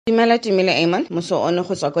Dumela Eamon, moso ono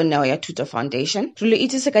go tswa ko NYTF Foundation. Re lo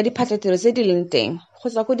itsise ka diphatlatiro tse di leng teng go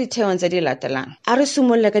tswa ko ditheong tse di latelang. A re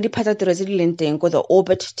simolola ka diphatlatiro tse di leng teng ko the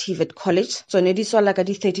Orbit TVET College, tsone di tswala ka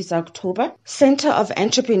di 30 tsa October. Center of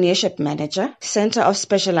Entrepreneurship Manager, Center of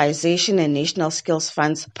Specialization and National Skills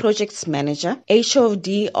Funds Projects Manager,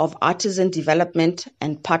 HOD of Artisan Development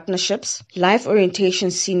and Partnerships, Life Orientation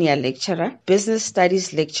Senior Lecturer, Business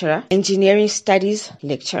Studies Lecturer, Engineering Studies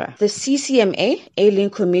Lecturer. The CCMA,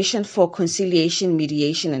 A-Link Commission for Conciliation,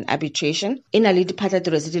 Mediation and Arbitration, e na le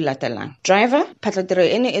diphatlatiro tse di latelang. Driver, phatlatiro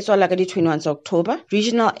ene e tswala ka di 21 tsa October.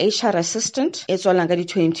 Regional HR Assistant, e tswala ka di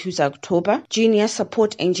 22 tsa October. Junior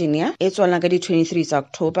Support Engineer, e tswala ka di 23 tsa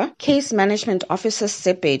October. Case Management Officers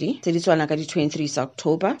tse pedi, tse di tswala ka di 23 tsa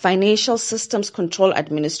October. Financial Systems Control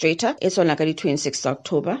Administrator, e tswala ka di 26 tsa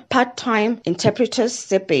October. Part-Time Interpreters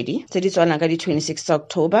tse pedi, tse di tswala ka di 26 tsa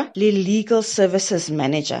October. Le Legal Services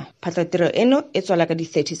Manager, phatlatiro eno e tswala ka di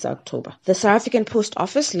 30 tsa October. The South African Post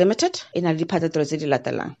Office Limited, e na le diphatlatiro tse di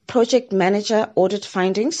latelang. Project Manager Audit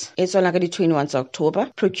Findings, e tswala ka di 21 tsa October.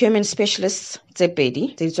 Procurement Specialists tse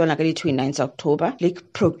pedi, tse di tswala ka di 29 tsa October. Le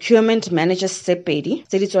Procurement Managers tse pedi,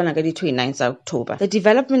 tse di tswala ka di 29 tsa October. The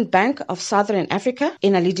Development Bank of Southern Africa, e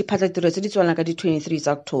na le diphatlatiro tse di tswala ka di 23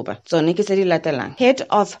 tsa October. Tsone ke tse di latelang. Head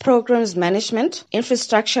of Programs Management,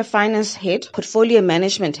 Infrastructure Finance Head, Portfolio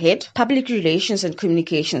Management Head, Public Relations and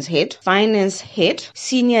Communications Head, Finance Head,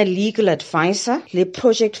 Senior Legal Advisor, le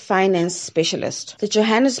Project Finance Specialist. The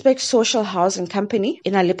Johannesburg Social Housing Company, e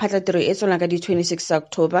na le phatlatiro e tswala ka di 26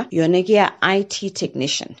 October, yone ke ya IT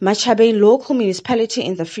Technician. Machabeng Local Municipality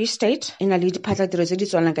in the Free State, e na le diphatlatiro tse di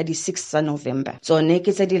tswalang ka di 6 November. Tsone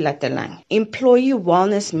ke tse di latelang. Employee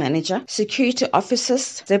Wellness Manager, Security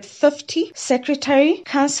Officers tse 50, Secretary,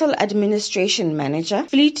 Council Administration Manager,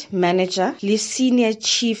 Fleet Manager, le Senior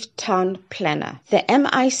Chief Town Planner. The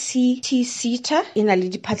MICT SETA, e na le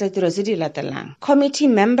diphatlatiro tse di latelang. Committee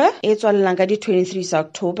Member, e tswalang ka di 23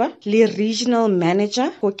 October, le Regional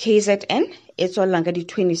Manager for KZN, e tswalang ka di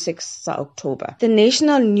 26 tsa October. The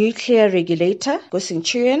National Nuclear Regulator, go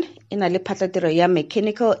Centurion, e na le phatlatiro ya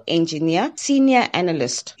Mechanical Engineer, Senior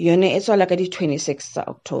Analyst, yone e tswala ka di 26 tsa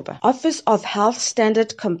October. Office of Health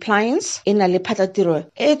Standard Compliance, e na le phatlatiro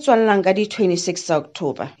e tswalang ka di 26 tsa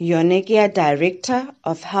October, yone ke ya Director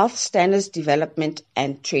of Health Standards Development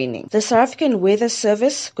and Training. The South African Weather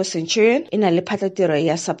Service, go Centurion, e na le phatlatiro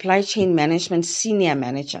ya Supply Chain Management Senior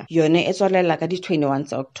Manager, yone e tswalela ka di 21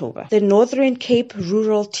 tsa October. The Northern Cape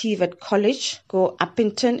Rural TVET College, go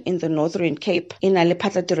Uppington in the Northern Cape, e na le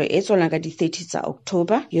phatlatiro e tswalang ka di 30 tsa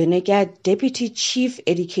October, yone ke ya Deputy Chief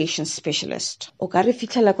Education Specialist. O ka re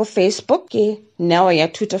fitlhela ko Facebook ke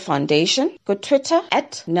NYTF Foundation, go Twitter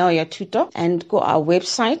 @NYTF, and go our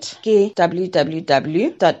website ke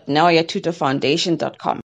www.nytfoundation.com.